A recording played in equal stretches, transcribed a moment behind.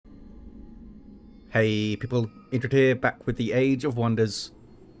Hey people, Intrid here, back with the Age of Wonders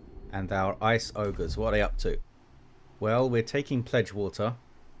and our Ice Ogres. What are they up to? Well, we're taking Pledgewater,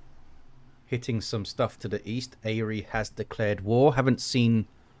 hitting some stuff to the east. Aerie has declared war. Haven't seen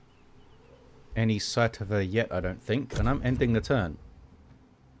any sight of her yet, I don't think. And I'm ending the turn.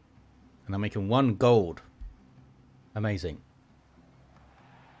 And I'm making 1 gold. Amazing.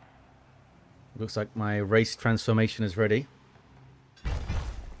 Looks like my race transformation is ready.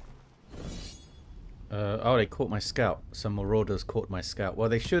 Oh, they caught my scout. Some marauders caught my scout. Well,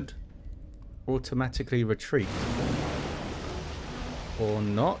 they should automatically retreat. Or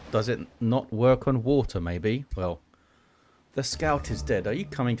not? Does it not work on water, maybe? Well, the scout is dead. Are you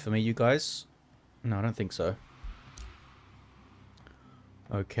coming for me, you guys? No, I don't think so.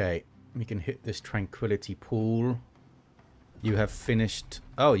 Okay, we can hit this tranquility pool. You have finished...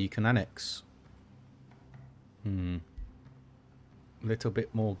 Oh, you can annex. Little bit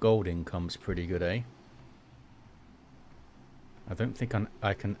more gold income's pretty good, eh? I don't think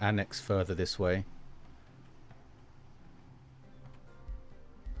I can annex further this way.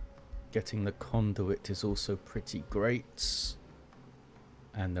 Getting the conduit is also pretty great.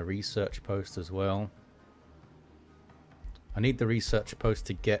 And the research post as well. I need the research post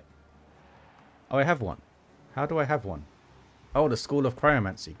to get... Oh, I have one. How do I have one? Oh, the School of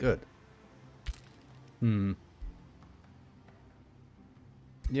Cryomancy. Good.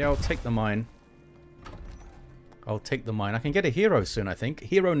 Yeah, I'll take the mine. I'll take the mine. I can get a hero soon, I think.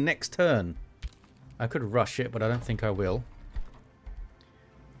 Hero next turn. I could rush it, but I don't think I will.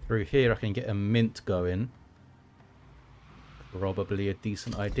 Through here, I can get a mint going. Probably a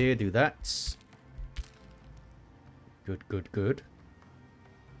decent idea. Do that. Good, good, good.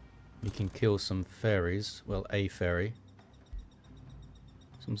 You can kill some fairies. Well, a fairy.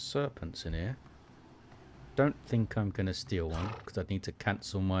 Some serpents in here. Don't think I'm going to steal one, because I'd need to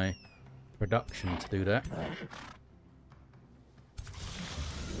cancel my production to do that.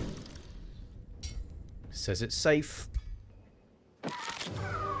 Says it's safe.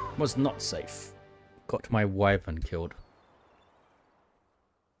 Was not safe. Got my wyvern killed.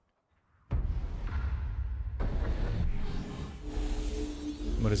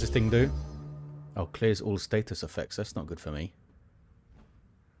 What does this thing do? Oh, clears all status effects. That's not good for me.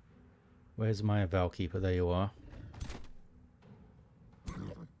 Where's my Valkeeper? There you are.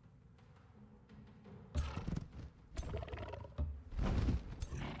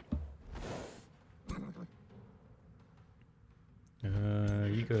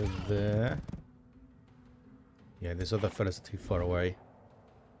 You go there. Yeah, these other fellas are too far away.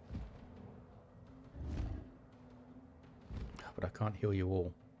 But I can't heal you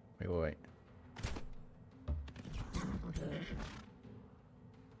all. Wait, wait, wait.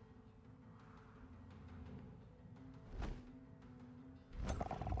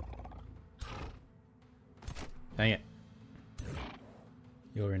 Dang it.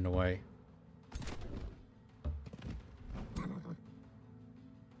 You're in the way.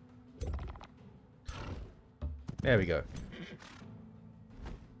 There we go.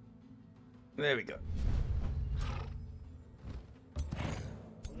 There we go.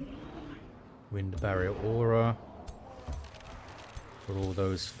 Wind barrier aura. For all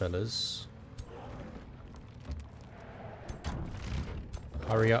those fellas.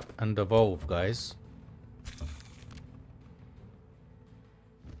 Hurry up and evolve, guys.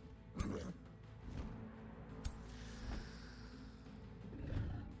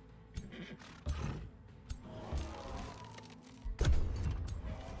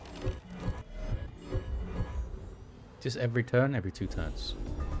 Just every turn, every 2 turns.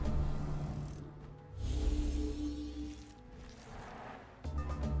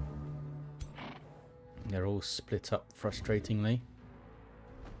 They're all split up frustratingly.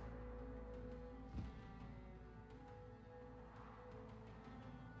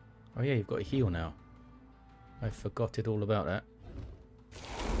 Oh yeah, you've got a heal now. I forgot it all about that.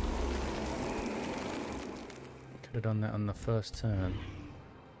 Could have done that on the first turn.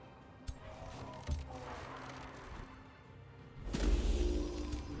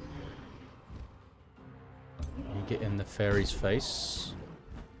 Get in the fairy's face.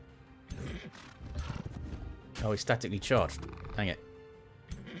 Oh, he's statically charged. Dang it.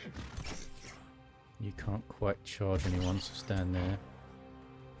 You can't quite charge anyone, so stand there.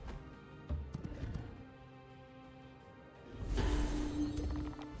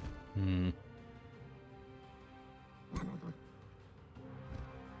 You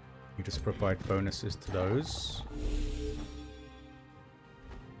just provide bonuses to those.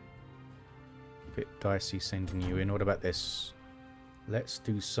 Bit dicey sending you in. What about this? Let's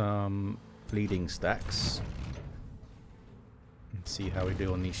do some bleeding stacks and see how we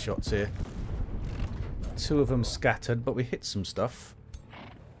do on these shots here. 2 of them scattered, but we hit some stuff.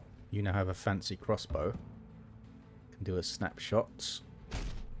 You now have a fancy crossbow. Can do a snapshot.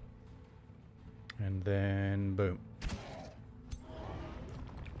 And then boom.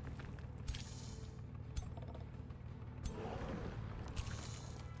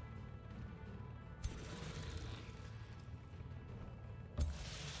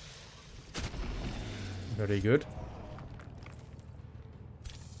 Very good.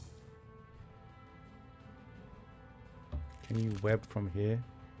 Can you web from here?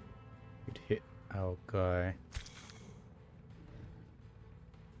 You'd hit our guy.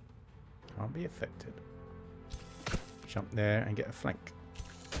 Can't be affected. Jump there and get a flank.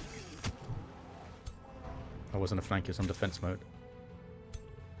 I wasn't a flank, it was on defense mode.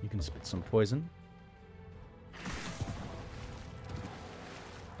 You can spit some poison.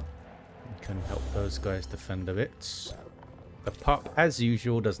 Can help those guys defend a bit. The pup, as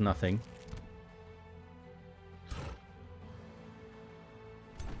usual, does nothing.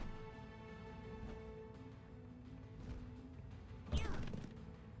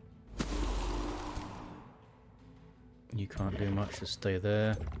 You can't do much, just stay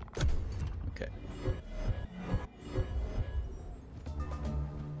there. Okay.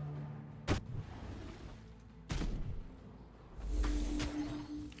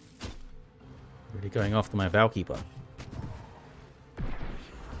 Really going after my Valkeeper.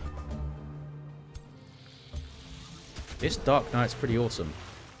 This Dark Knight's pretty awesome.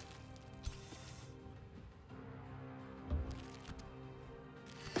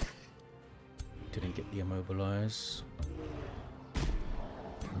 Didn't get the immobilize.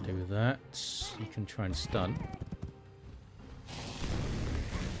 Do that. You can try and stun.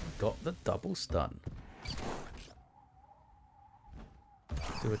 Got the double stun.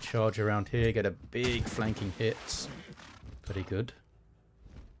 Do a charge around here, get a big flanking hit. Pretty good.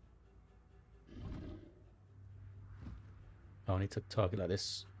 Oh, I need to target like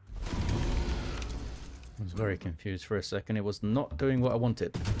this. I was very confused for a second. It was not doing what I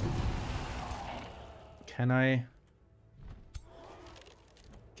wanted. Can I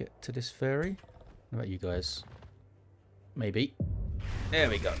get to this fairy? What about you guys? Maybe. There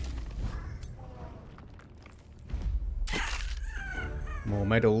we go. More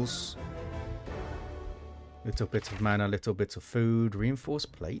medals. Little bit of mana, little bit of food.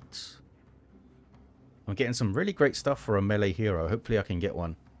 Reinforced plates. I'm getting some really great stuff for a melee hero. Hopefully I can get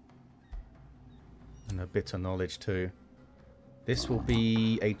one. And a bit of knowledge too. This will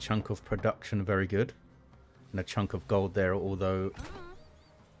be a chunk of production, very good. And a chunk of gold there, although...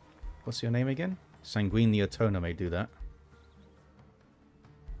 What's your name again? Sanguine the Atona may do that.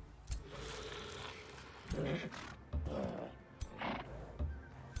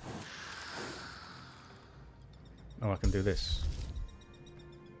 Oh, I can do this.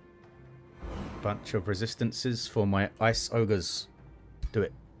 Bunch of resistances for my ice ogres. Do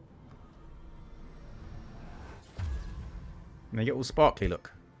it. And they get all sparkly,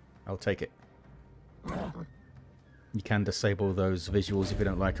 look. I'll take it. You can disable those visuals if you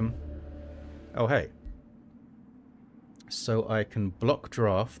don't like them. Oh, hey. So I can block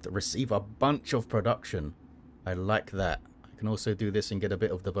draft, receive a bunch of production. I like that. I can also do this and get a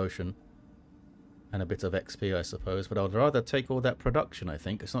bit of devotion. And a bit of XP, I suppose. But I'd rather take all that production, I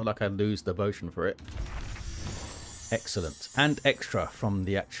think. It's not like I lose devotion for it. Excellent. And extra from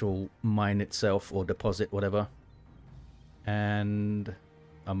the actual mine itself, or deposit, whatever. And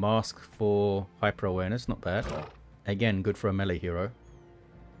a mask for hyper awareness, not bad. Again, good for a melee hero.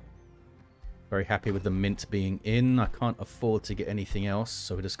 Very happy with the mint being in. I can't afford to get anything else,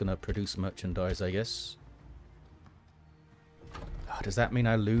 so we're just going to produce merchandise, I guess. Oh, does that mean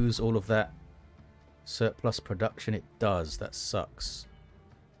I lose all of that surplus production? It does. That sucks.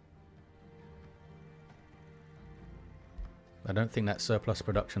 I don't think that surplus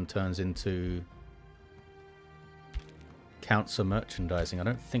production turns into counts for merchandising. I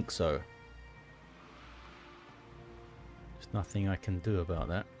don't think so. There's nothing I can do about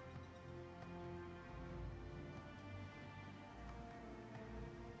that.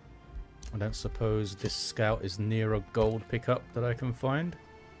 I don't suppose this scout is near a gold pickup that I can find.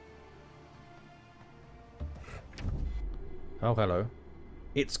 Oh, hello.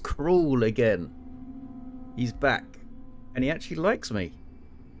 It's Cruel again. He's back. And he actually likes me.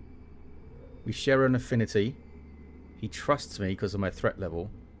 We share an affinity. He trusts me because of my threat level.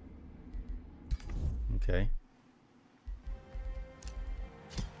 Okay.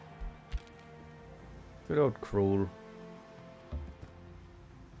 Good old Cruel.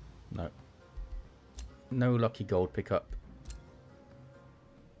 No. No lucky gold pickup.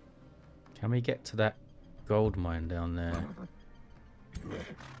 Can we get to that gold mine down there?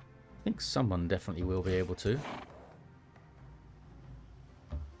 I think someone definitely will be able to.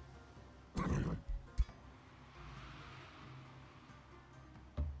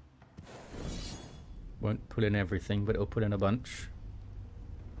 Won't pull in everything, but it'll pull in a bunch.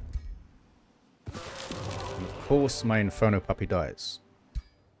 And of course, my Inferno Puppy dies.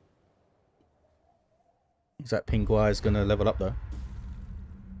 Is that Pinggui's gonna level up though?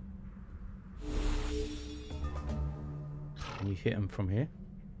 Can you hit him from here?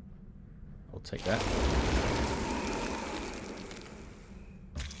 I'll take that.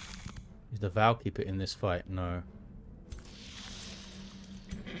 Is the Valkeeper in this fight? No.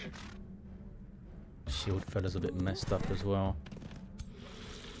 Shield fella's a bit messed up as well.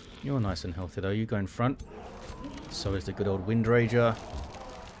 You're nice and healthy though. You go in front. So is the good old Windrager.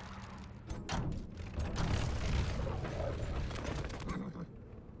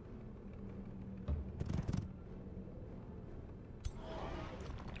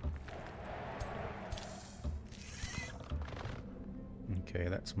 Okay,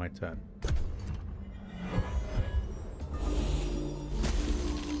 that's my turn.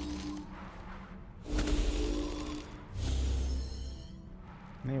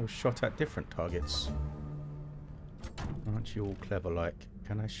 They all shot at different targets. Aren't you all clever like?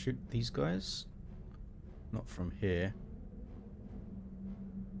 Can I shoot these guys? Not from here.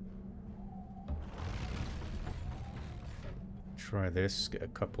 Try this, get a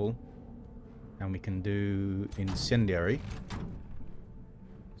couple. And we can do Incendiary.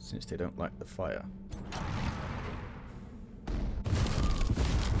 Since they don't like the fire.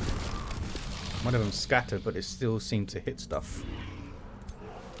 One of them scattered, but it still seemed to hit stuff.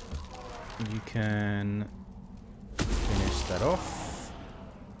 You can finish that off.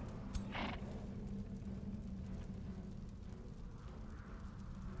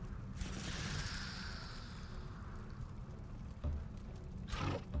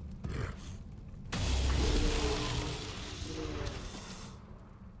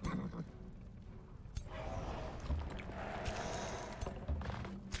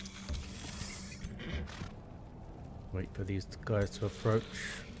 Wait for these guys to approach.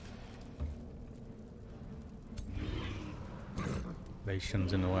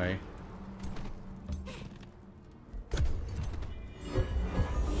 Laeshun's in the way.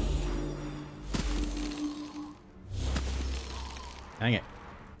 Dang it.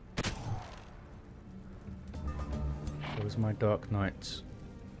 Where's my Dark Knight?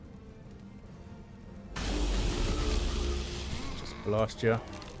 Just blast ya.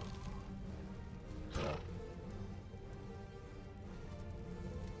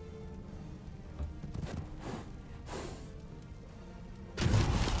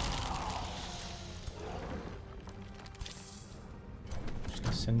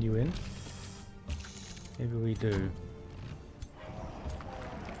 Send you in? Maybe we do.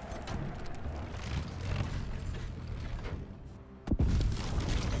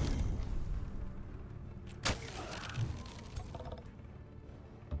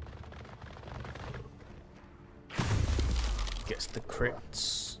 Gets the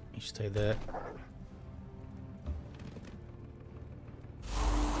crits. You stay there.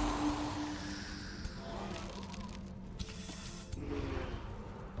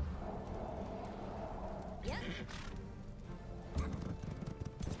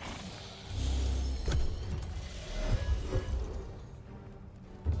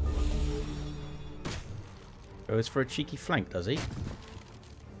 Goes for a cheeky flank, does he?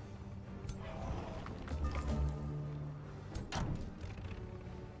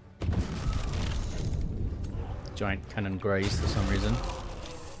 Giant cannon grazed for some reason.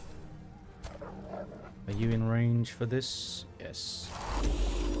 Are you in range for this? Yes.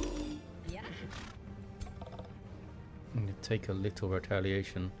 I'm going to take a little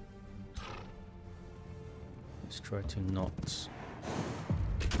retaliation. Let's try to not...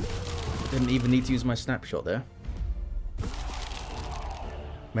 Didn't even need to use my snapshot there.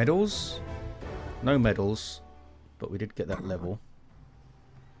 Medals? No medals, but we did get that level.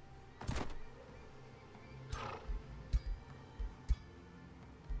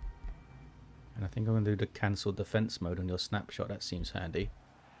 And I think I'm going to do the cancel defense mode on your snapshot. That seems handy.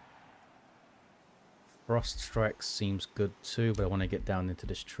 Frost strikes seems good too, but I want to get down into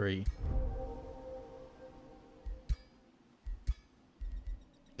this tree.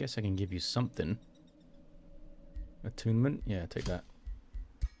 Guess I can give you something. Attunement? Yeah, take that.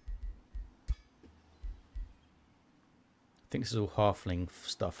 I think this is all halfling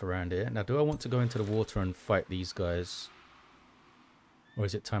stuff around here. Now, do I want to go into the water and fight these guys? Or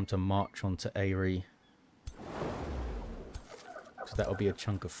is it time to march on to Aerie? Because that'll be a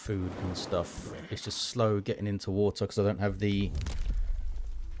chunk of food and stuff. It's just slow getting into water because I don't have the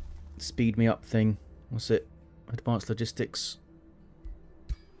speed me up thing. What's it? Advanced logistics.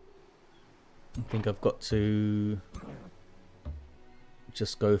 I think I've got to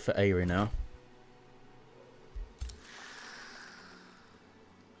just go for Aerie now.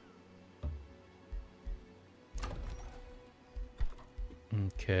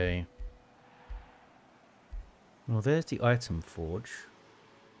 Okay. Well, there's the item forge.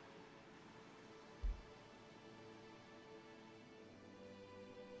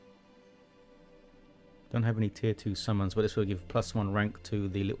 Don't have any tier 2 summons, but this will give +1 rank to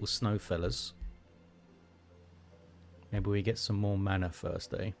the little snow fellas. Maybe we get some more mana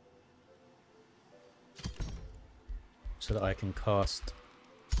first, eh? So that I can cast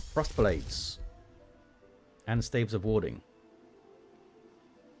Frostblades and Staves of Warding.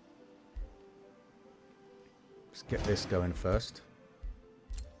 Let's get this going first.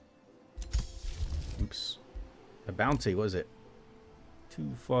 Oops. A bounty, what is it?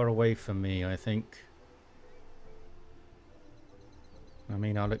 Too far away from me, I think. I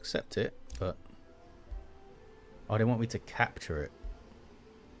mean, I'll accept it, but... Oh, they want me to capture it.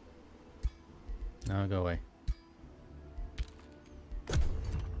 No, go away.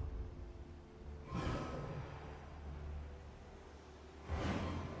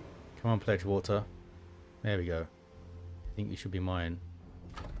 Come on, Pledgewater. There we go. I think you should be mine.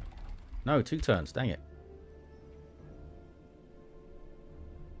 No, 2 turns. Dang it.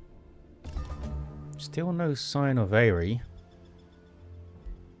 Still no sign of Aerie.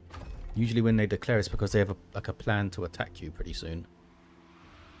 Usually when they declare it's because they have a plan to attack you pretty soon.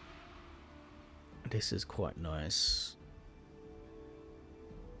 This is quite nice.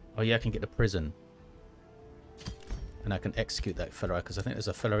 Oh yeah, I can get the prison. And I can execute that fella, because I think there's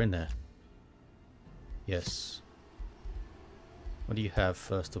a fella in there. Yes. What do you have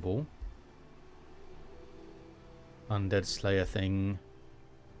first of all? Undead Slayer thing.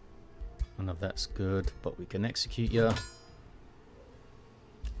 None of that's good, but we can execute you.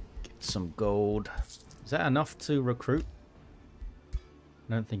 Some gold. Is that enough to recruit?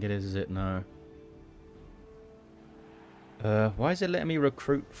 I don't think it is it? No. Why is it letting me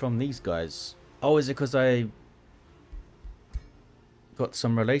recruit from these guys? Oh, is it because I got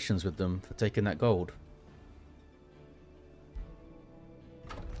some relations with them for taking that gold?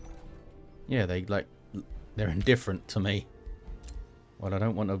 Yeah, they're indifferent to me. Well, I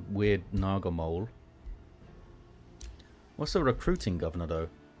don't want a weird Naga mole. What's the recruiting governor though?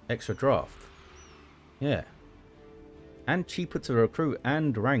 Extra draft. Yeah. And cheaper to recruit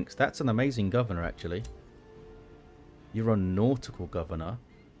and ranks. That's an amazing governor, actually. You're a nautical governor.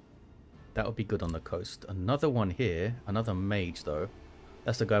 That would be good on the coast. Another one here. Another mage, though.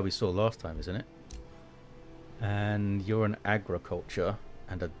 That's the guy we saw last time, isn't it? And you're an agriculture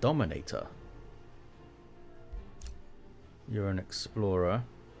and a dominator. You're an explorer.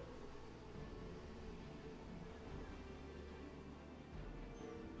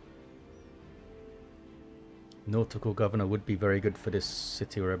 Nautical governor would be very good for this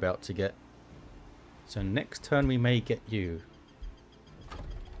city we're about to get. So next turn we may get you.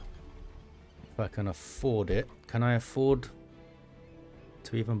 If I can afford it. Can I afford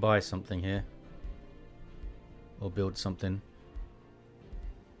to even buy something here? Or build something?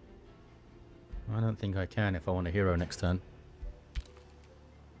 I don't think I can if I want a hero next turn.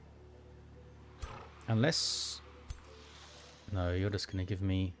 Unless... No, you're just going to give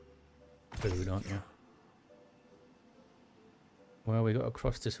me food, aren't you? Well, we got to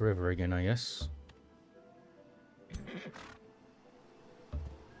cross this river again, I guess.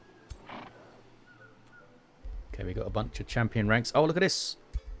 Okay, we got a bunch of champion ranks. Oh, look at this!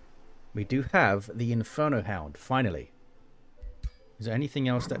 We do have the Inferno Hound, finally. Is there anything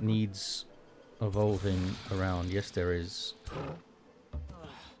else that needs evolving around? Yes, there is.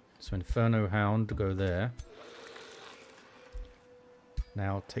 So Inferno Hound, go there.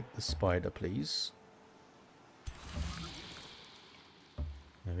 Now take the spider, please.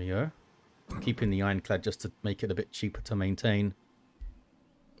 There we go. I'm keeping the Ironclad just to make it a bit cheaper to maintain.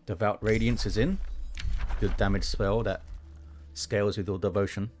 Devout Radiance is in. Good damage spell that scales with your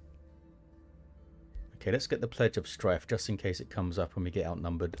devotion. Okay, let's get the Pledge of Strife just in case it comes up when we get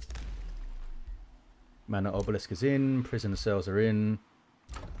outnumbered. Mana Obelisk is in. Prison cells are in.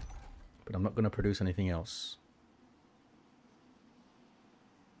 But I'm not going to produce anything else.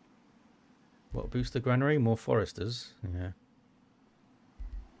 What, boost the granary? More foresters? Yeah.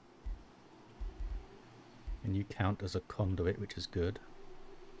 And you count as a conduit, which is good.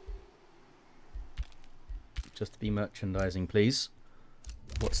 Just be merchandising, please.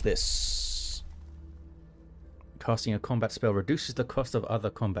 What's this? Casting a combat spell reduces the cost of other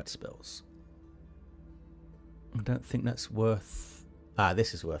combat spells. I don't think that's worth Ah,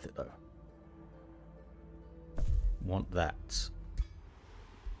 this is worth it though. Want that.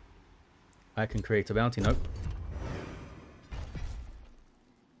 I can create a bounty. Nope.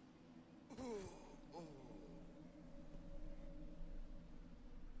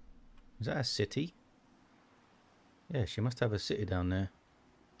 Is that a city? Yeah, she must have a city down there.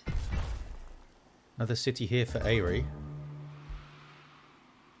 Another city here for Aerie.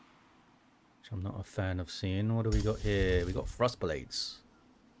 Which I'm not a fan of seeing. What do we got here? We got Frostblades.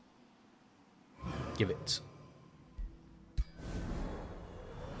 Give it.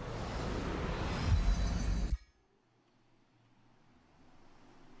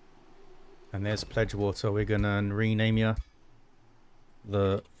 And there's Pledgewater. We're gonna rename you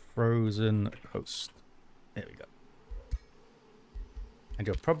the Frozen Coast. There we go. And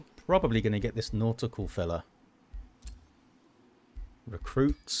you're probably going to get this nautical fella.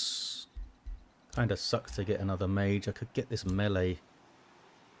 Recruits. Kind of sucks to get another mage. I could get this melee.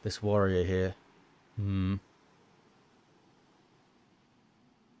 This warrior here. I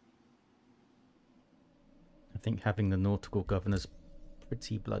think having the nautical governor's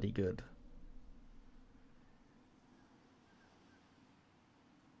pretty bloody good.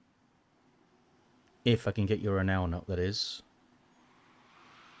 If I can get your renown up, that is.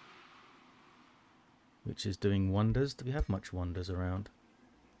 Which is doing wonders. Do we have much wonders around?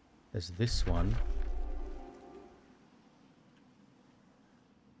 There's this one.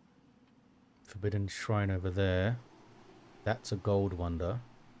 Forbidden Shrine over there. That's a gold wonder.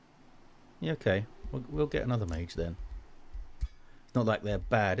 Yeah, okay. We'll get another mage then. It's not like they're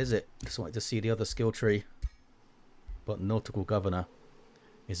bad, is it? Just wanted to see the other skill tree. But Nautical Governor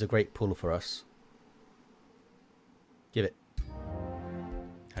is a great pull for us. Give it.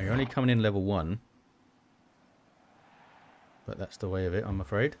 Now you're only coming in level 1. But that's the way of it, I'm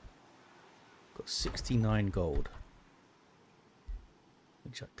afraid. Got 69 gold.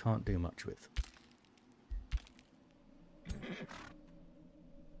 Which I can't do much with.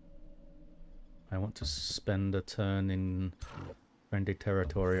 I want to spend a turn in friendly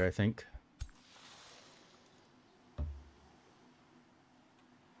territory, I think.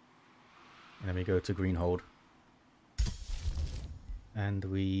 And then we go to Greenhold. And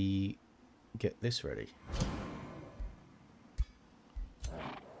we get this ready.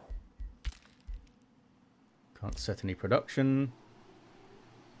 Can't set any production.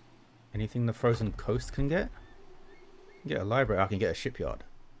 Anything the Frozen Coast can get? Get a library. I can get a shipyard.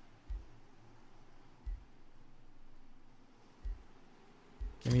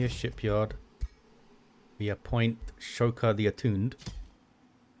 Give me a shipyard. We appoint Shoka the Attuned.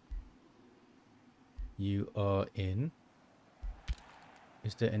 You are in.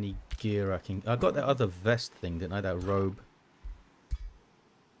 Is there any gear I can... I got that other vest thing, didn't I? That robe.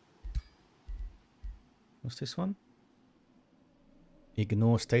 What's this one?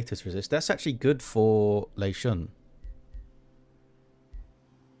 Ignore status resist. That's actually good for Laeshun.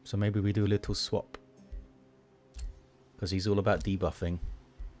 So maybe we do a little swap. Because he's all about debuffing.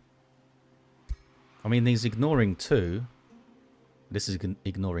 I mean, he's ignoring 2. This is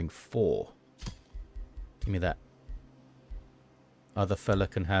ignoring 4. Give me that. Other fella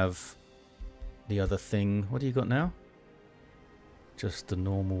can have the other thing. What do you got now? Just the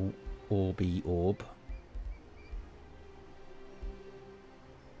normal orby orb.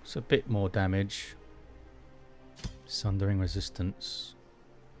 It's a bit more damage. Sundering resistance.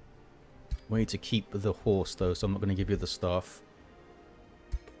 We need to keep the horse though, so I'm not going to give you the staff.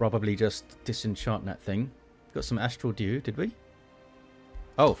 Probably just disenchant that thing. Got some astral dew, did we?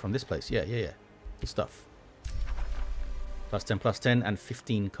 Oh, from this place. Yeah. Good stuff. +10/+10 and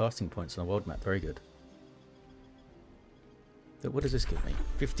 15 casting points on the world map. Very good. What does this give me?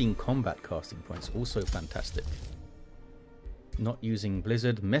 15 combat casting points. Also fantastic. Not using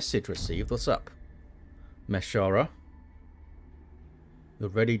Blizzard. Message received. What's up? Meshara. You're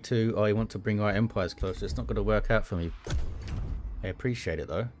ready to... Oh, you want to bring our empires closer. It's not going to work out for me. I appreciate it,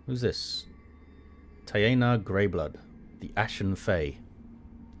 though. Who's this? Tayana Greyblood. The Ashen Fae.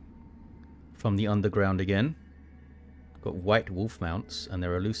 From the underground again. Got white wolf mounts, and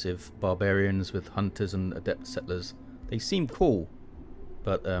they're elusive. Barbarians with hunters and adept settlers. They seem cool,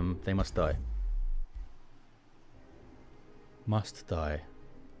 but they must die. Must die.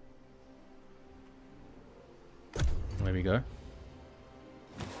 There we go.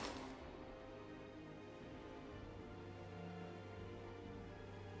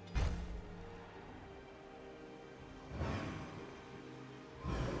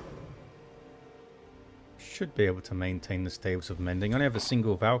 Should be able to maintain the staves of mending. I only have a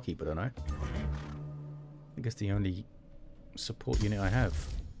single Valkeeper, don't I? I guess the only support unit I have.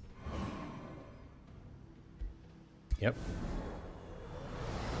 Yep.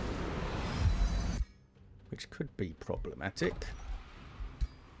 which could be problematic.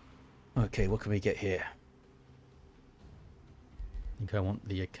 Okay, what can we get here? I think I want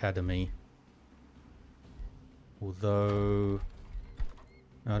the academy. Although...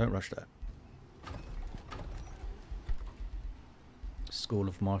 no, don't rush that. School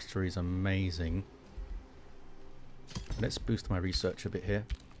of Mastery is amazing. Let's boost my research a bit here,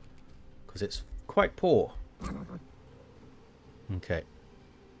 because it's quite poor. Okay.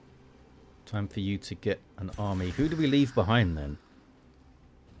 Time for you to get an army. Who do we leave behind then?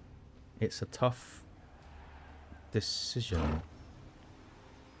 It's a tough decision.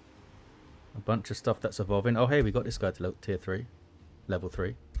 A bunch of stuff that's evolving. Oh, hey, we got this guy to tier 3. Level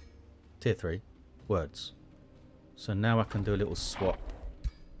 3. Tier 3. Words. So now I can do a little swap.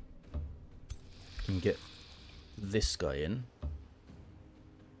 And get this guy in.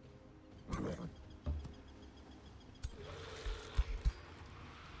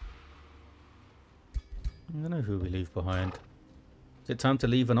 I don't know who we leave behind. Is it time to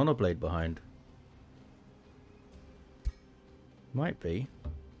leave an Honor Blade behind? Might be.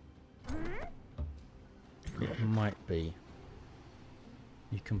 It might be.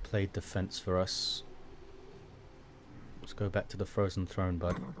 You can play defense for us. Let's go back to the Frozen Throne,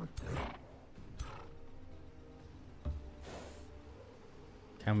 bud.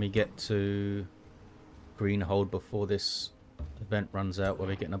 Can we get to Greenhold before this event runs out where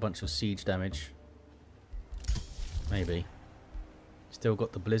we're getting a bunch of siege damage? Maybe. Still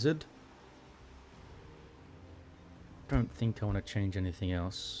got the blizzard. Don't think I want to change anything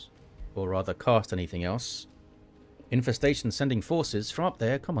else. Or rather cast anything else. Infestation sending forces from up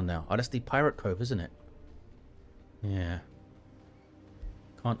there. Come on now. Oh, that's the Pirate Cove, isn't it? Yeah.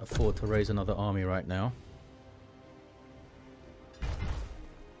 Can't afford to raise another army right now.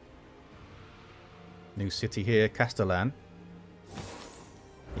 New city here, Castellan.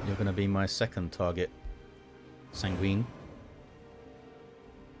 I think you're going to be my second target. Sanguine.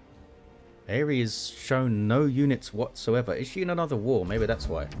 Ares shown no units whatsoever. Is she in another war? Maybe that's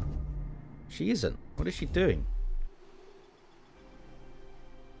why. She isn't. What is she doing?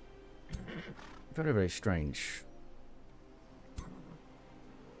 Very, very strange.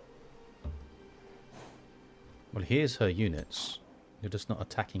 Well, here's her units. You're just not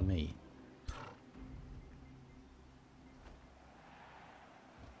attacking me.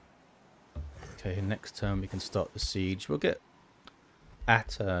 Okay, next turn we can start the siege. We'll get a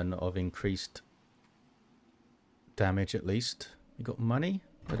turn of increased damage at least. You got money?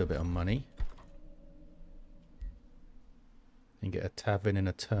 A little bit of money. You get a tavern in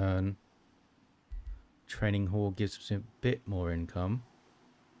a turn. Training hall gives us a bit more income.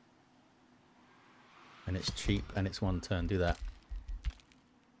 And it's cheap and it's one turn. Do that.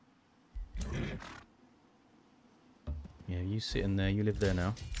 Yeah, you sit in there. You live there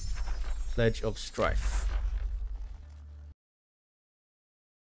now. Pledge of Strife.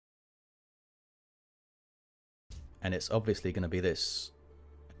 And it's obviously going to be this.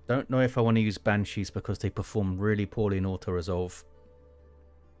 Don't know if I want to use Banshees because they perform really poorly in auto-resolve.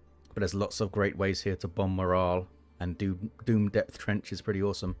 But there's lots of great ways here to bomb morale. And Doom Depth Trench is pretty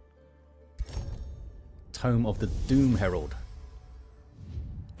awesome. Tome of the Doom Herald.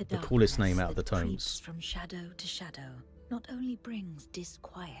 The coolest name out of the tomes. From shadow to shadow not only brings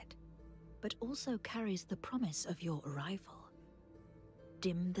disquiet, but also carries the promise of your arrival.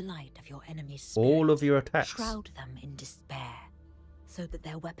 Dim the light of your enemy's spirits. All of your attacks. Shroud them in despair, so that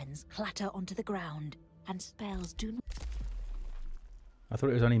their weapons clatter onto the ground and spells do not... I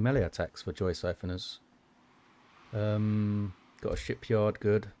thought it was only melee attacks for Joy Siphoners. Got a shipyard,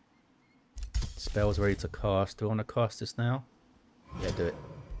 good. Spells ready to cast. Do I want to cast this now? Yeah, do it.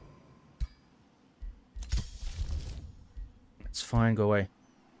 It's fine, go away.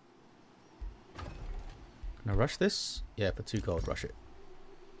 Can I rush this? Yeah, for 2 gold, rush it.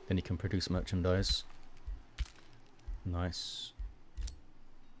 Then you can produce merchandise. Nice.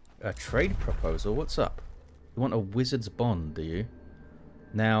 A trade proposal, what's up? You want a wizard's bond, do you?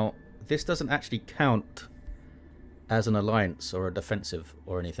 Now, this doesn't actually count as an alliance or a defensive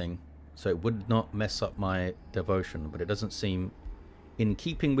or anything. So it would not mess up my devotion, but it doesn't seem in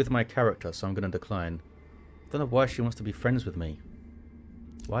keeping with my character, so I'm going to decline. I don't know why she wants to be friends with me.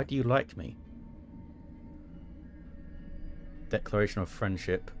 Why do you like me? Declaration of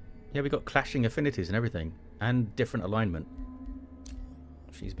friendship. Yeah, we got clashing affinities and everything. And different alignment.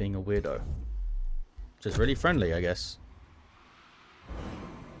 She's being a weirdo. Just really friendly, I guess.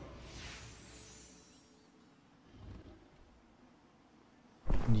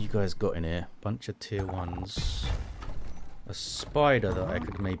 What you guys got in here? Bunch of tier 1s. A spider that I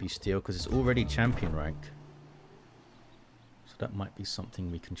could maybe steal because it's already champion rank. So that might be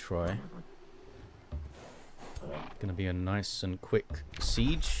something we can try. Gonna be a nice and quick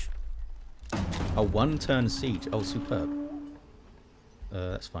siege. A one-turn siege. Oh, superb.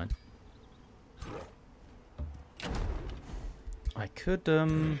 That's fine. I could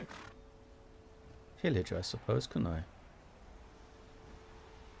pillage, I suppose, couldn't I? Am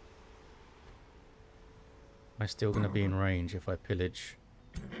I still gonna be in range if I pillage?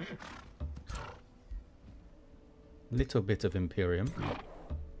 Little bit of Imperium.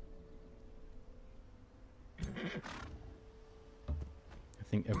 I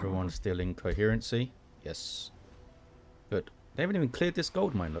think everyone's still in coherency. Yes. Good. They haven't even cleared this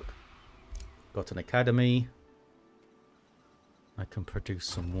gold mine, look. Got an academy. I can produce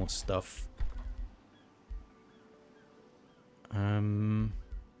some more stuff.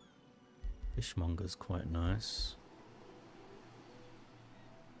 Fishmonger's quite nice.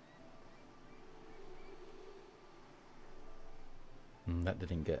 That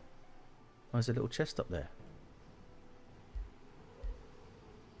didn't get... Oh, there's a little chest up there.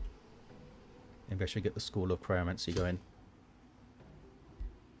 Maybe I should get the School of Cryomancy going.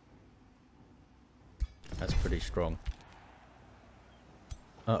 That's pretty strong.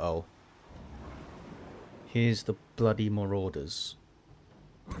 Uh-oh. Here's the bloody marauders.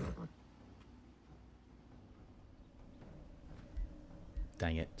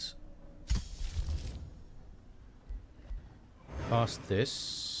 Dang it. Past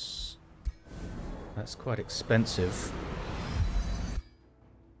this. That's quite expensive.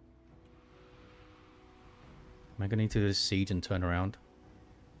 Am I going to need to do this siege and turn around?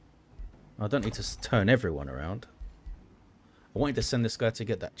 I don't need to turn everyone around. I wanted to send this guy to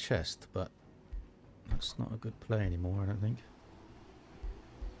get that chest, but that's not a good play anymore, I don't think.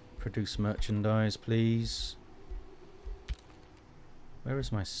 Produce merchandise, please. Where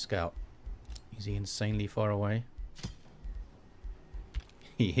is my scout? Is he insanely far away?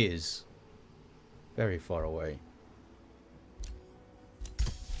 He is. Very far away.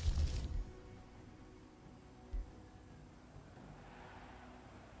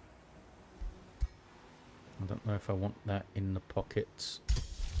 I don't know if I want that in the pockets.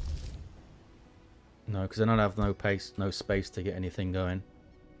 No, because then I'll have no space to get anything going.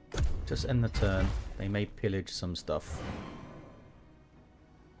 Just end the turn. They may pillage some stuff.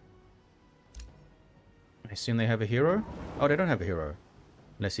 I assume they have a hero? Oh, they don't have a hero.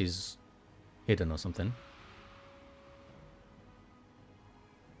 Unless he's hidden or something.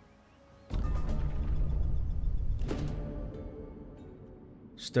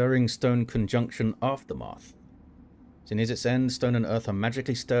 Stirring Stone Conjunction Aftermath. So near its end, stone and earth are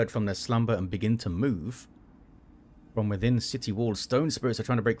magically stirred from their slumber and begin to move. From within city walls, stone spirits are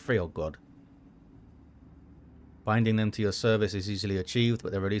trying to break free, oh god. Binding them to your service is easily achieved,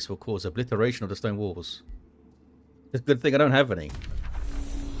 but their release will cause obliteration of the stone walls. It's a good thing I don't have any.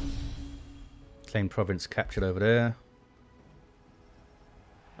 Claimed province captured over there.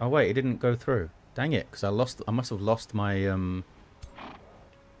 Oh wait, it didn't go through. Dang it, because I must have lost my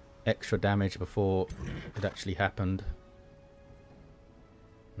extra damage before it actually happened.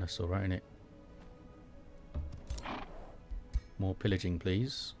 That's alright, innit? More pillaging,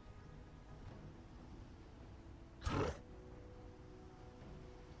 please.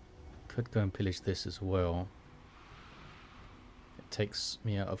 Could go and pillage this as well. It takes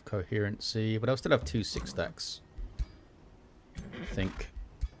me out of coherency, but I'll still have 2 6-stacks. I think.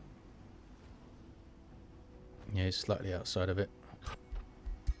 Yeah, it's slightly outside of it.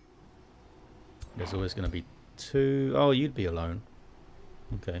 There's always going to be 2. Oh, you'd be alone.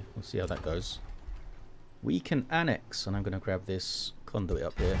 Okay, we'll see how that goes. We can annex, and I'm going to grab this conduit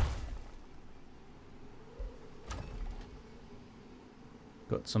up here.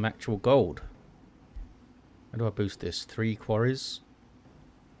 Got some actual gold. How do I boost this? 3 quarries?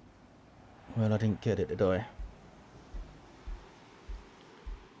 Well, I didn't get it, did I?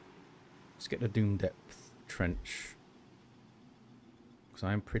 Let's get the Doom Depth Trench. Because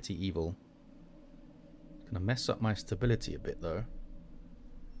I'm pretty evil. It's going to mess up my stability a bit, though.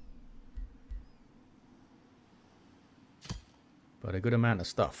 But a good amount of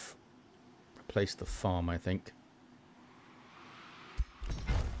stuff. Replace the farm, I think.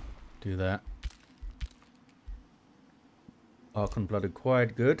 Do that. Archon Blood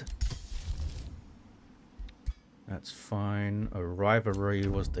acquired, good. That's fine. A rivalry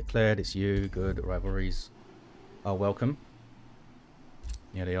was declared. It's you, good. Rivalries are welcome.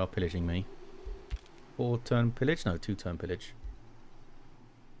 Yeah, they are pillaging me. 4-turn pillage? No, 2-turn pillage.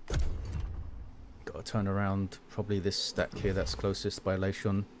 Gotta turn around probably this stack here that's closest by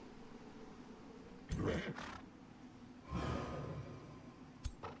Laeshun.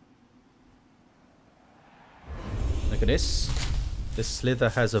 Look at this. The slither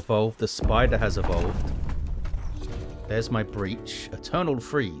has evolved. The spider has evolved. There's my breach. Eternal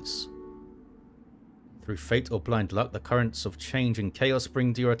freeze. Through fate or blind luck, the currents of change and chaos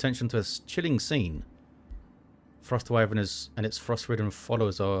bring to your attention to a chilling scene. Frost Wyvern and its frost-ridden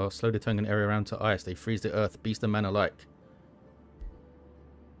followers are slowly turning an area around to ice. They freeze the earth, beast and man alike.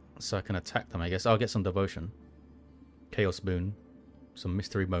 So I can attack them, I guess. I'll get some devotion. Chaos boon. Some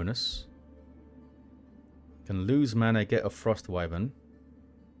mystery bonus. Can lose mana, get a Frost Wyvern.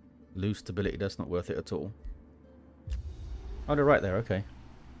 Lose stability, that's not worth it at all. Oh, they're right there, okay.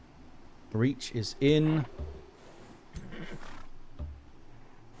 Breach is in.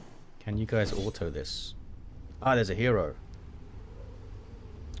 Can you guys auto this? Ah, there's a hero.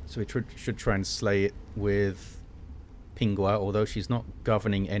 So we should try and slay it with Pingua, although she's not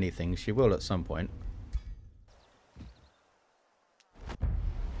governing anything. She will at some point.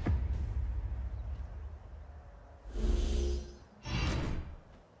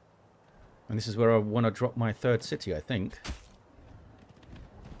 And this is where I want to drop my third city, I think.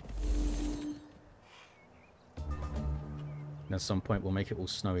 And at some point we'll make it all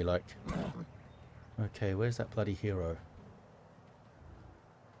snowy like. Okay, where's that bloody hero?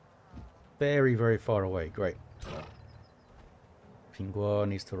 Very, very far away. Great. Pingua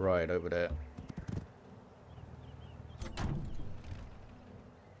needs to ride over there.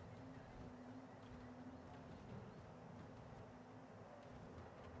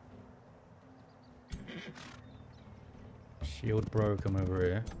 Shield bro, come over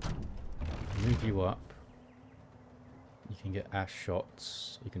here. Move you up. You can get ash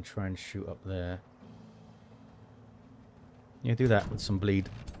shots. You can try and shoot up there. Yeah, do that with some bleed.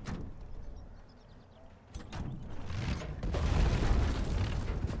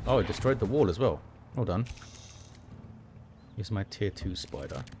 Oh, it destroyed the wall as well. Well done. Here's my tier 2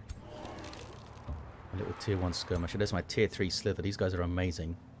 spider. A little tier 1 skirmisher. There's my tier 3 slither. These guys are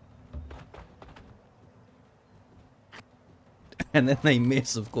amazing. And then they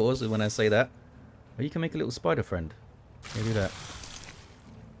miss, of course, when I say that. But you can make a little spider friend. Yeah, do that.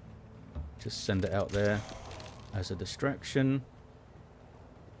 Just send it out there as a distraction.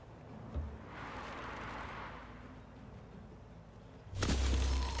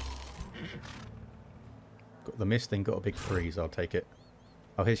 Got the mist, then got a big freeze. I'll take it.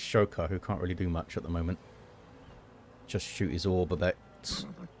 Oh, here's Shoka, who can't really do much at the moment. Just shoot his orb a bit.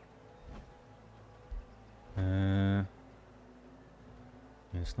 Yeah,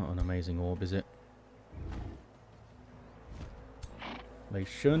 it's not an amazing orb, is it?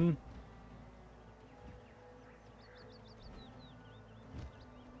 Laeshun.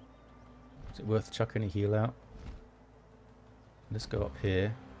 Is it worth chucking a heal out? Let's go up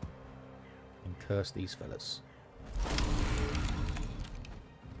here and curse these fellas.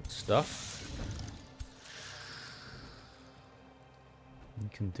 Good stuff. You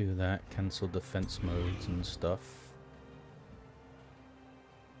can do that. Cancel defense modes and stuff.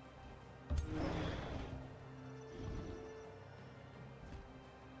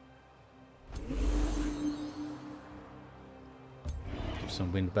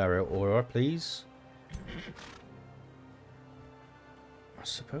 Some wind barrier aura, please. I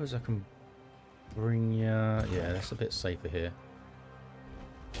suppose I can bring you... Yeah, that's a bit safer here.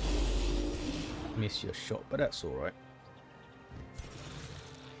 Miss your shot, but that's alright.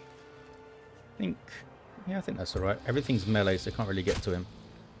 Yeah, I think that's alright. Everything's melee, so I can't really get to him.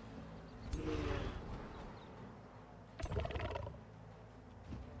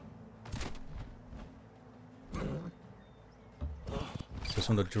 Just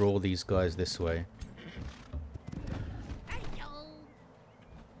want to draw these guys this way. Can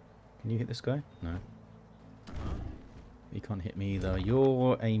you hit this guy? No. You can't hit me either.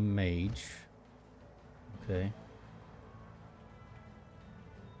 You're a mage. Okay.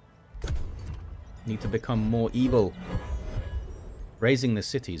 Need to become more evil. Raising the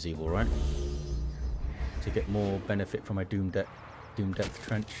city is evil, right? To get more benefit from my Doom Depth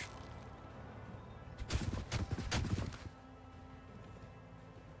Trench.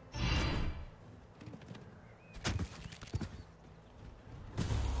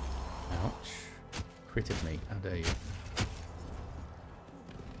 Critted me, how dare you.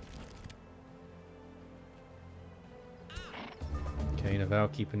 Okay, the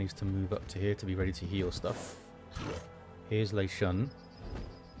Valkeeper needs to move up to here to be ready to heal stuff. Here's Laeshun.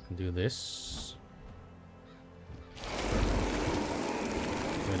 Can do this.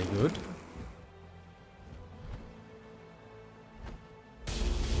 Very good.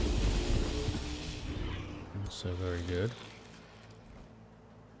 Also very good.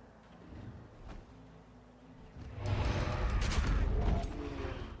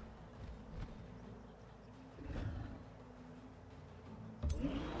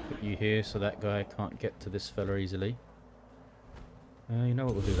 You here so that guy can't get to this fella easily. You know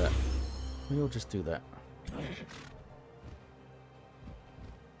what, we'll do that. We'll just do that.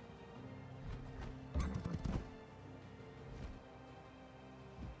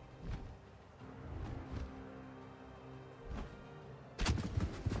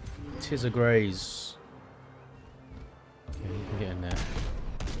 Tis a graze. Yeah, you can get in there.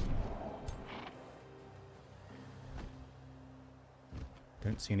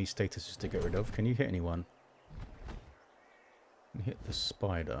 Don't see any statuses to get rid of. Can you hit anyone? You can hit the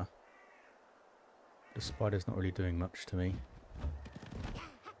spider. The spider's not really doing much to me.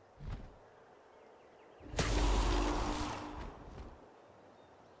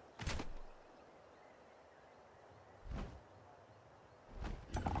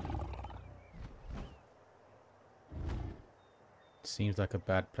 Seems like a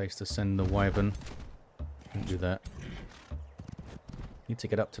bad place to send the wyvern. Don't do that. Need to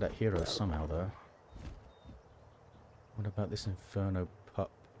get up to that hero somehow, though. What about this Inferno pup?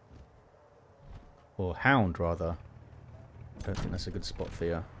 Or hound, rather. Don't think that's a good spot for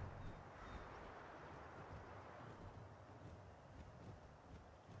you.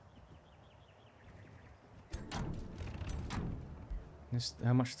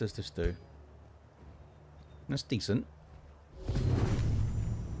 How much does this do? That's decent.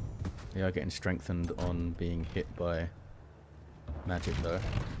 They are getting strengthened on being hit by magic, though.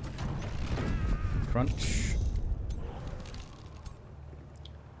 Crunch.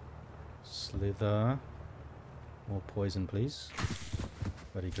 Slither. More poison, please.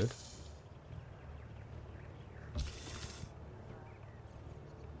 Very good.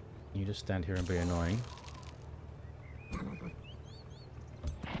 You just stand here and be annoying.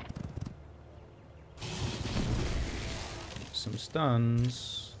 Some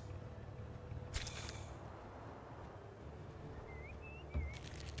stuns.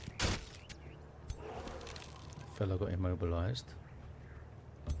 Fellow got immobilized.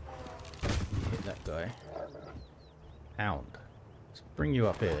 You hit that guy. Hound. Let's bring you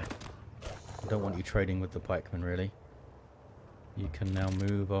up here. I don't want you trading with the pikemen, really. You can now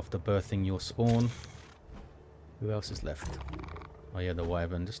move after birthing your spawn. Who else is left? Oh yeah, the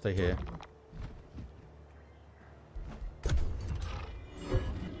wyvern. Just stay here.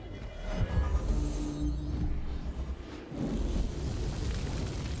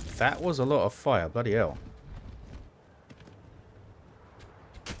 That was a lot of fire. Bloody hell.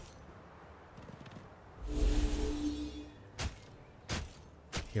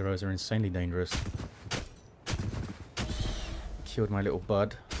 Heroes are insanely dangerous. Killed my little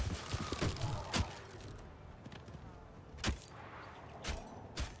bud.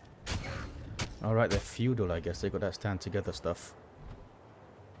 Alright, they're feudal, I guess. They got that stand together stuff.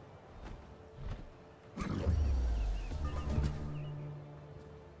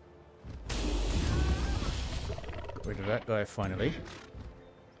 Got rid of that guy finally.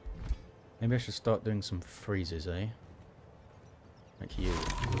 Maybe I should start doing some freezes, eh? Like you.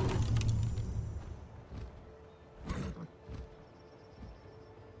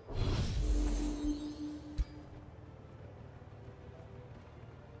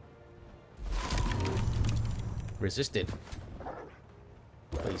 Resisted.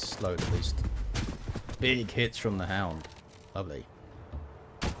 Please slowed at least. Big hits from the hound. Lovely.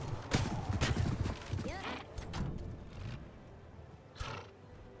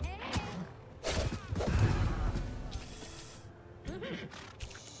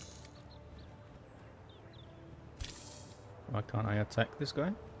 Why can't I attack this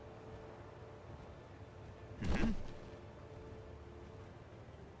guy?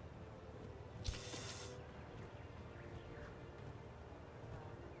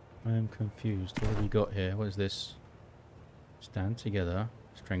 I am confused. What have we got here? What is this? Stand together.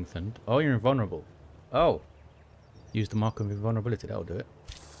 Strengthened. Oh, you're invulnerable. Oh! Use the mark of invulnerability. That'll do it.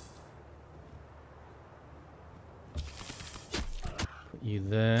 Put you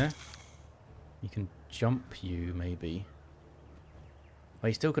there. You can jump you, maybe. Oh,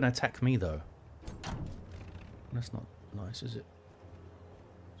 he's still going to attack me, though. That's not nice, is it?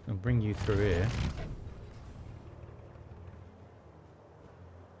 It's going to bring you through here.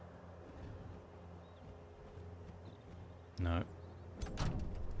 No.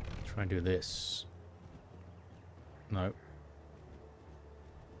 Try and do this. No.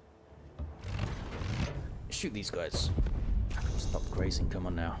 Shoot these guys. Stop grazing, come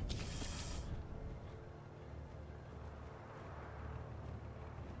on now.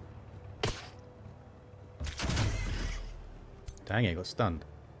 Dang it, got stunned.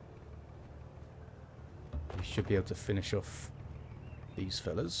 We should be able to finish off these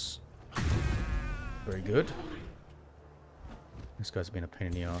fellas. Very good. This guy's been a pain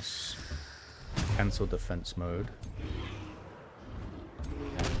in the ass. Cancel defense mode.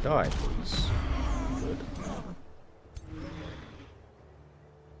 And die, please. Good.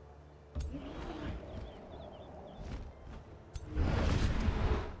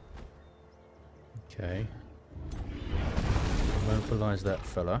 Okay. Mobilize that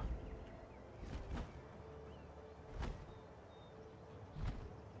fella.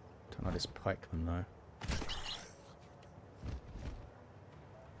 Don't like this pikeman though.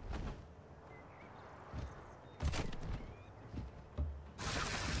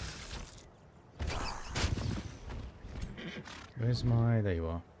 Where's my... There you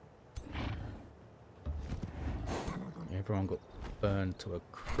are. Everyone got burned to a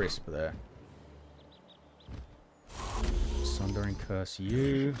crisp there. Sundering Curse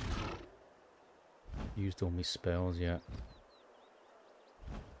you. Used all my spells yet.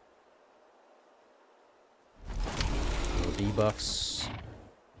 More debuffs.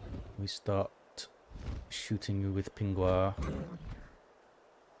 We start shooting you with Pingua.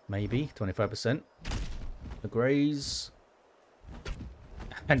 Maybe 25%. The graze.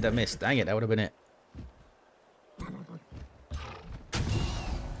 And I missed. Dang it, that would have been it.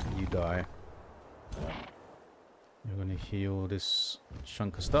 You die. You're going to heal this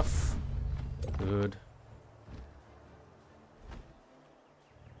chunk of stuff. Good.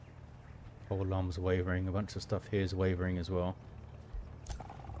 Whole alarm's wavering. A bunch of stuff here is wavering as well.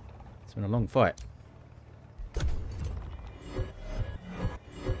 It's been a long fight.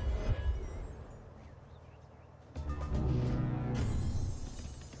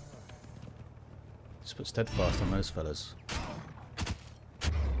 Just put steadfast on those fellas.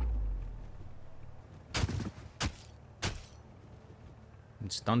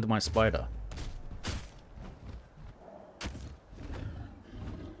 And stunned my spider.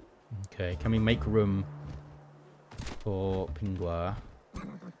 Okay, can we make room for Pingua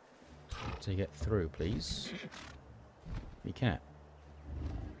to get through, please? We can't.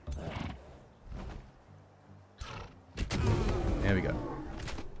 There we go.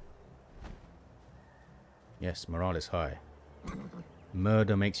 Yes, morale is high.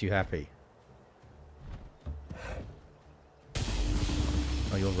 Murder makes you happy.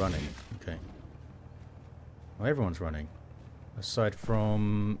 Oh, you're running. Okay. Oh, everyone's running. Aside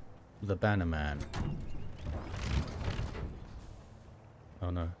from the Bannerman.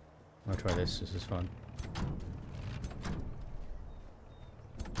 Oh no. I'll try this. This is fun.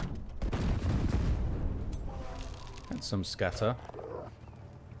 And some scatter.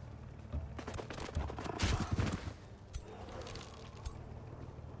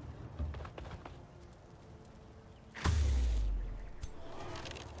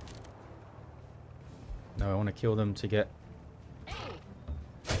 No, I want to kill them to get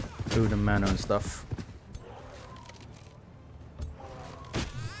food and mana and stuff.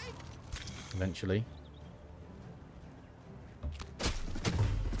 Eventually.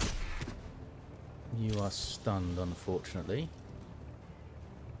 You are stunned, unfortunately.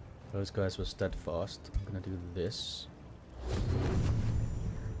 Those guys were steadfast. I'm going to do this.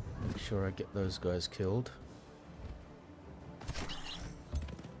 Make sure I get those guys killed.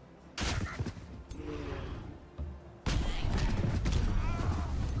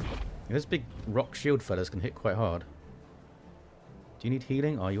 Those big rock shield fellas can hit quite hard. Do you need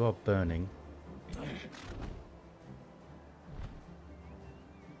healing? Oh, you are burning.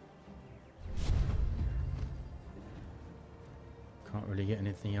 Can't really get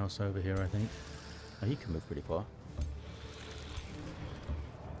anything else over here, I think. Oh, he can move pretty far.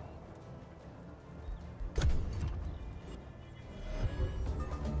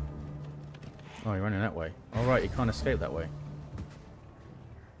 Oh, you're running that way. Alright, you can't escape that way.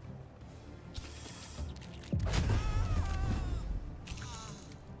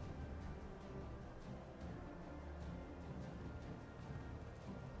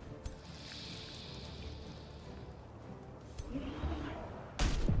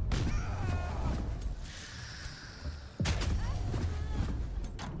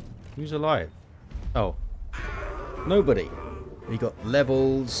 Who's alive? Oh. Nobody. We got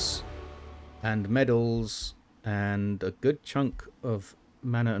levels and medals and a good chunk of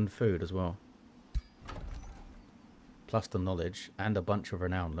mana and food as well. Plus the knowledge and a bunch of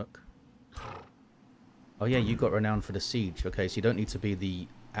renown, look. Oh yeah, you got renown for the siege. Okay, so you don't need to be the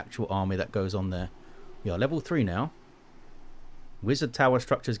actual army that goes on there. We are level 3 now. Wizard tower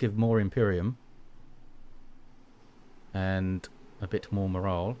structures give more Imperium. And a bit more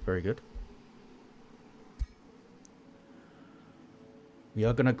morale. Very good. We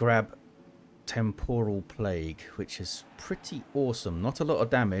are going to grab Temporal Plague, which is pretty awesome. Not a lot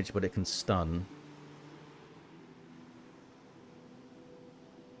of damage, but it can stun.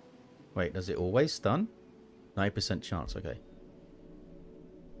 Wait, does it always stun? 90% chance, okay.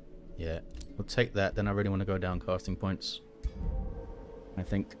 Yeah, we'll take that. Then I really want to go down casting points, I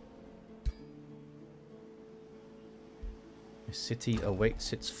think. The city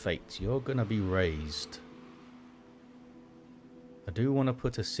awaits its fate. You're gonna be raised. I do want to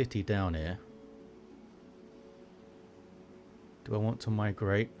put a city down here. Do I want to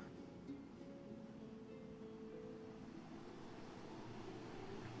migrate?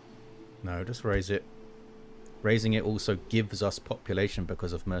 No, just raise it. Raising it also gives us population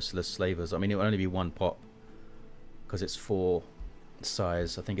because of merciless slavers. I mean, it will only be one pop because it's 4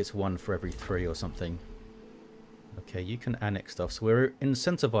 size. I think it's 1 for every 3 or something. Okay, you can annex stuff. So we're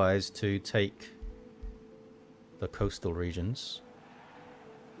incentivized to take the coastal regions.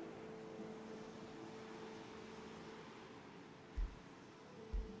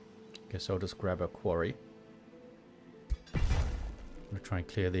 Guess I'll just grab a quarry. I'm going to try and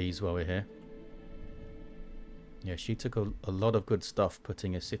clear these while we're here. Yeah, she took a lot of good stuff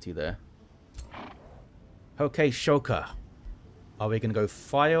putting a city there. Okay, Shoka. Are we going to go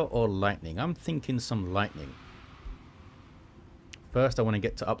fire or lightning? I'm thinking some lightning. First, I want to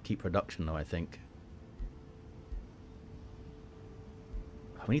get to upkeep production, though, I think.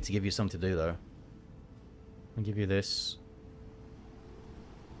 We need to give you something to do, though. I'll give you this.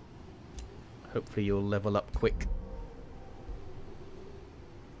 Hopefully you'll level up quick.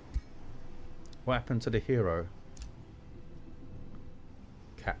 What happened to the hero?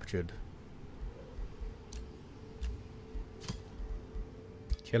 Captured.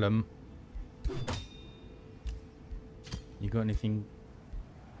 Kill him. You got anything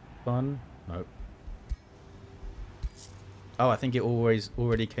fun? Nope. Oh, I think it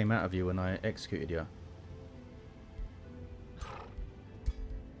already came out of you when I executed you.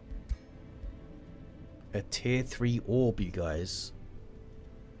 A tier 3 orb, you guys.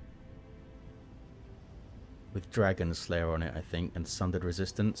 With Dragon Slayer on it, I think, and Sundered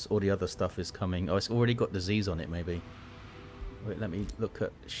Resistance. All the other stuff is coming. Oh, it's already got disease on it, maybe. Wait, let me look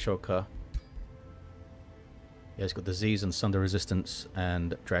at Shoka. Yeah, it's got disease and Sundered Resistance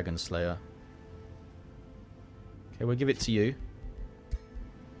and Dragon Slayer. Okay, we'll give it to you.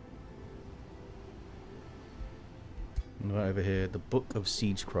 And right over here, the Book of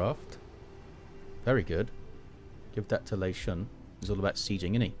Siegecraft. Very good. Give that to Laeshun. He's all about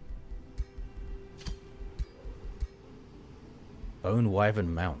sieging, isn't he? Bone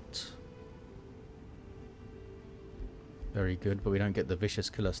Wyvern Mount. Very good, but we don't get the Vicious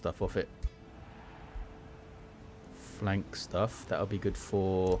Killer stuff off it. Flank stuff. That'll be good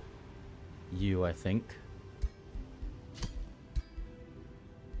for you, I think.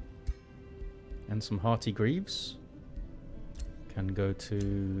 And some Hearty Greaves. Can go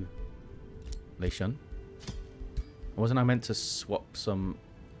to Laeshun. Wasn't I meant to swap some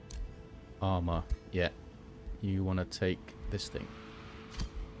armor? Yeah. You want to take this thing.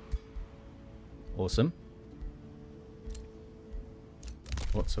 Awesome.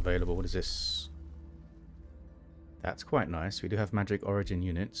 What's available? What is this? That's quite nice. We do have magic origin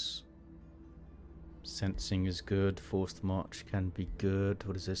units. Sensing is good. Forced march can be good.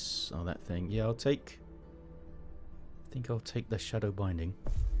 What is this? Oh, that thing. Yeah, I'll take... I think I'll take the shadow binding.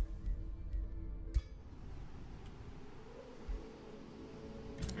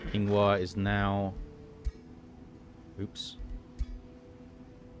 Ingwa is now... Oops.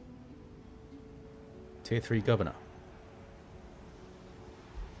 Tier 3 governor.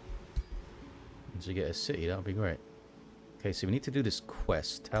 Once you get a city, that would be great. Okay, so we need to do this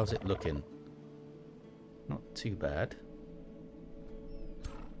quest. How's it looking? Not too bad.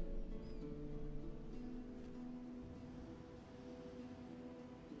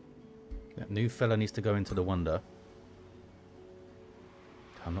 That new fella needs to go into the Wonder.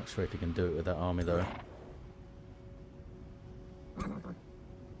 I'm not sure if he can do it with that army, though.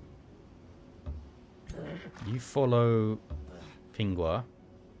 You follow Pingwa.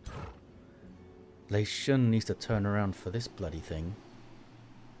 Laeshun needs to turn around for this bloody thing.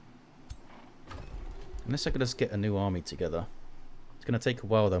 Unless I could just get a new army together. It's going to take a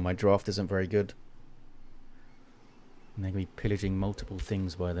while, though. My draft isn't very good. And they're going to be pillaging multiple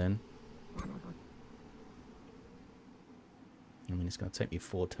things by then. I mean, it's going to take me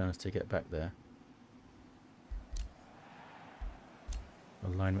 4 turns to get back there.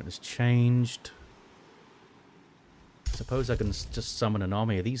 Alignment has changed. I suppose I can just summon an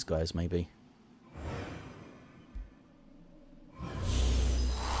army of these guys, maybe.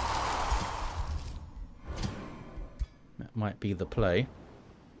 That might be the play.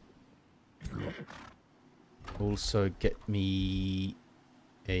 Also get me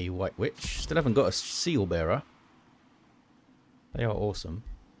a White Witch. Still haven't got a Seal Bearer. They are awesome.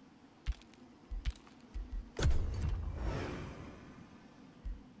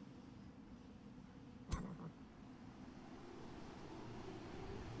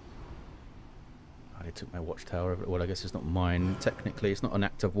 they took my watchtower. Well, I guess it's not mine. Technically, it's not an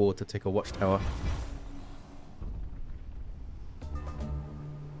act of war to take a watchtower.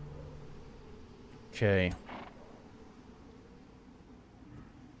 Okay.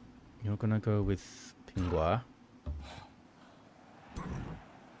 You're gonna go with Pingua.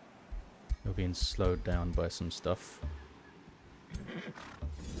 You're being slowed down by some stuff.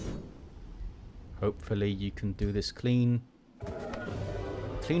 Hopefully you can do this clean.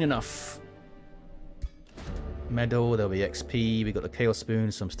 Clean enough. Medal, there'll be XP, we got the Chaos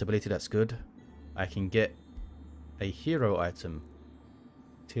Spoon, some stability, that's good. I can get a hero item.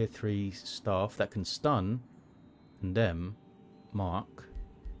 Tier 3 staff that can stun, condemn, mark.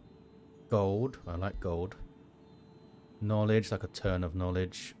 Gold, I like gold. Knowledge, like a turn of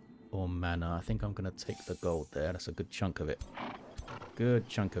knowledge. Or mana. I think I'm going to take the gold there. That's a good chunk of it. Good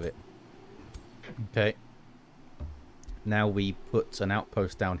chunk of it. Okay. Now we put an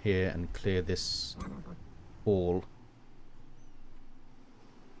outpost down here and clear this wall.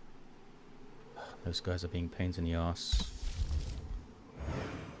 Those guys are being pains in the arse.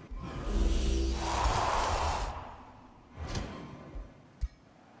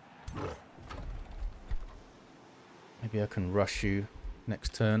 Maybe I can rush you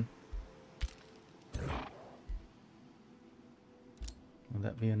next turn. Will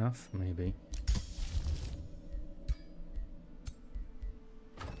that be enough? Maybe.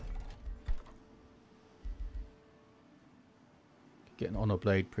 Get an honor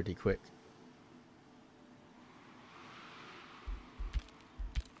blade pretty quick.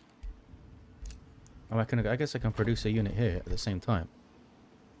 Oh, I guess I can produce a unit here at the same time.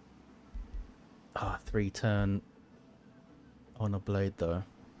 Ah, 3-turn honor blade though.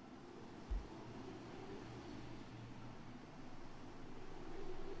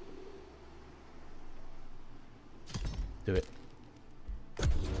 Do it.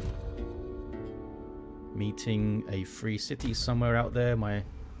 Meeting a free city somewhere out there. My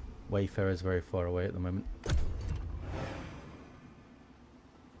Wayfarer is very far away at the moment.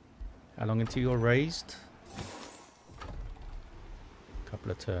 How long until you're raised?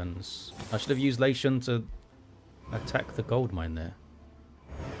 Couple of turns. I should have used Laeshun to attack the gold mine there.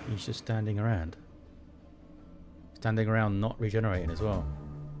 He's just standing around. Standing around not regenerating as well.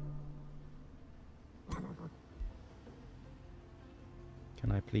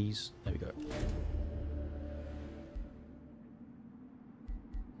 Can I please? There we go.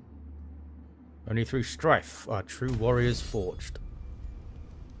 Only through Strife are true warriors forged.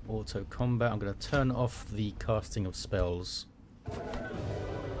 Auto combat. I'm going to turn off the casting of spells.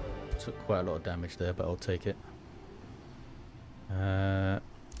 Took quite a lot of damage there, but I'll take it.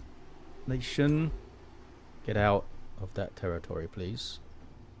 Laeshun, get out of that territory, please.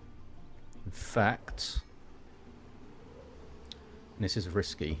 In fact, this is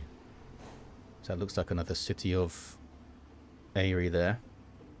risky. So that looks like another city of Aerie there.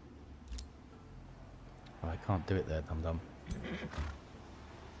 Oh, I can't do it there, dum-dum.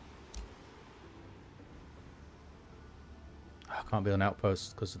 I can't build an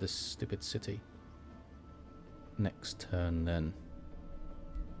outpost because of this stupid city. Next turn, then.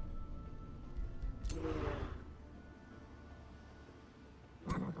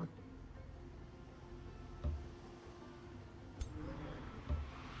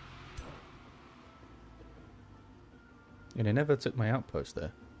 And they never took my outpost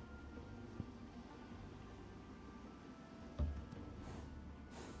there.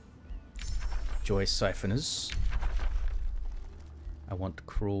 Joy Siphoners. I want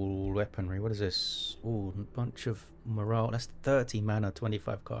cruel weaponry. What is this? Ooh, a bunch of morale. That's 30 mana,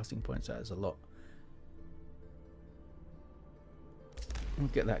 25 casting points. That is a lot. I'll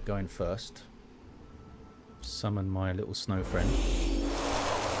get that going first. Summon my little snow friend.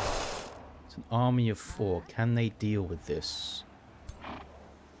 It's an army of 4. Can they deal with this?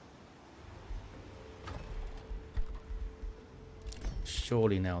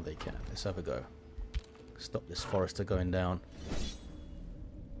 Surely now they can. Let's have a go. Stop this forester going down.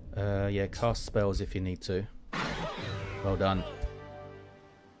 Yeah, cast spells if you need to. Well done.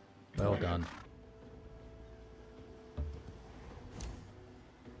 Well done.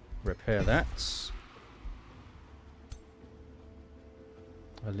 Repair that.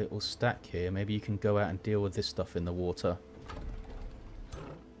 A little stack here. Maybe you can go out and deal with this stuff in the water.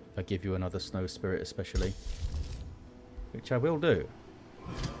 If I give you another snow spirit especially. Which I will do.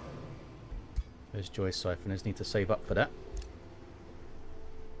 Those Joy Siphoners need to save up for that.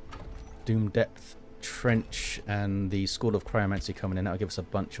 Doom Depth, Trench, and the School of Cryomancy coming in. That'll give us a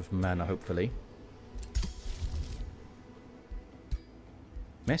bunch of mana, hopefully.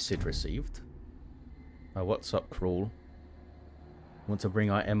 Message received. Oh, what's up, Cruel? Want to bring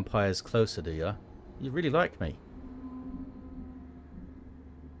our empires closer, do ya? You really like me.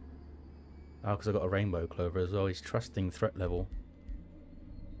 Oh, because I got a rainbow clover as well. He's trusting threat level.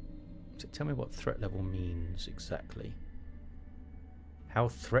 So tell me what threat level means exactly. How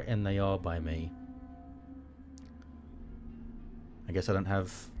threatened they are by me. I guess I don't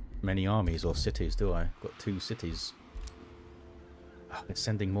have many armies or cities, do I? Got 2 cities. Oh, it's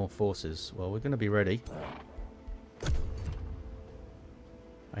sending more forces. Well, we're going to be ready.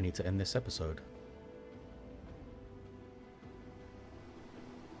 I need to end this episode.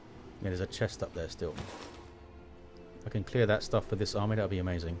 Yeah, there's a chest up there still. If I can clear that stuff for this army, that'll be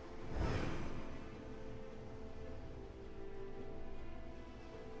amazing.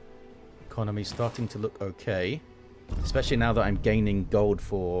 Economy's starting to look okay. Especially now that I'm gaining gold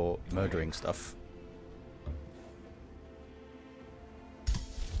for murdering stuff.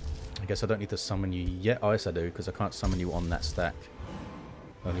 I guess I don't need to summon you yet. Oh, yes I do, because I can't summon you on that stack.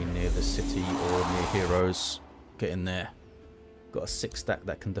 Only near the city or near heroes. Get in there. Got a 6 stack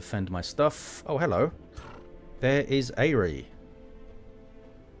that can defend my stuff. Oh, hello. There is Aerie.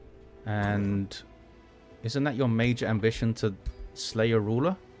 And isn't that your major ambition to slay your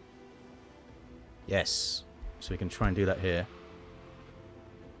ruler? Yes. So we can try and do that here.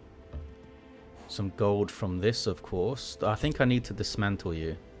 Some gold from this, of course. I think I need to dismantle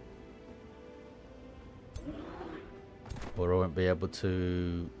you. Or I won't be able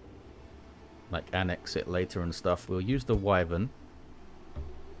to like annex it later and stuff. We'll use the wyvern.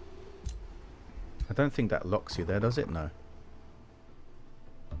 I don't think that locks you there, does it? No.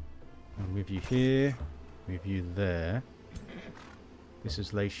 I'll move you here. Move you there. This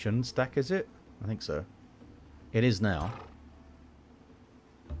is Laeshun stack, is it? I think so. It is now.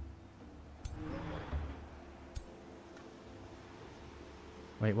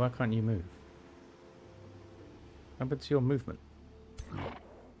 Wait, why can't you move? What happened to your movement? I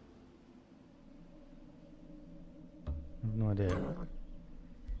have no idea.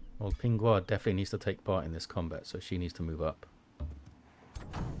 Well, Pingua definitely needs to take part in this combat, so she needs to move up.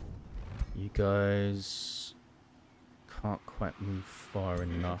 You guys can't quite move far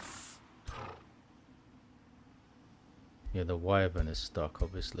enough. Yeah, the wyvern is stuck,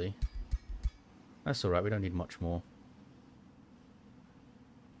 obviously. That's alright, we don't need much more.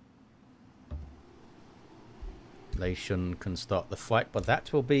 Laeshun can start the fight, but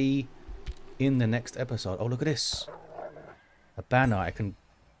that will be in the next episode. Oh, look at this. A banner. I can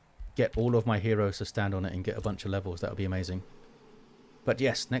get all of my heroes to stand on it and get a bunch of levels. That would be amazing. But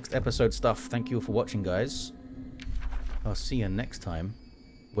yes, next episode stuff. Thank you for watching, guys. I'll see you next time,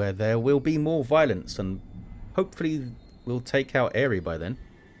 where there will be more violence, and hopefully we'll take out Aerie by then.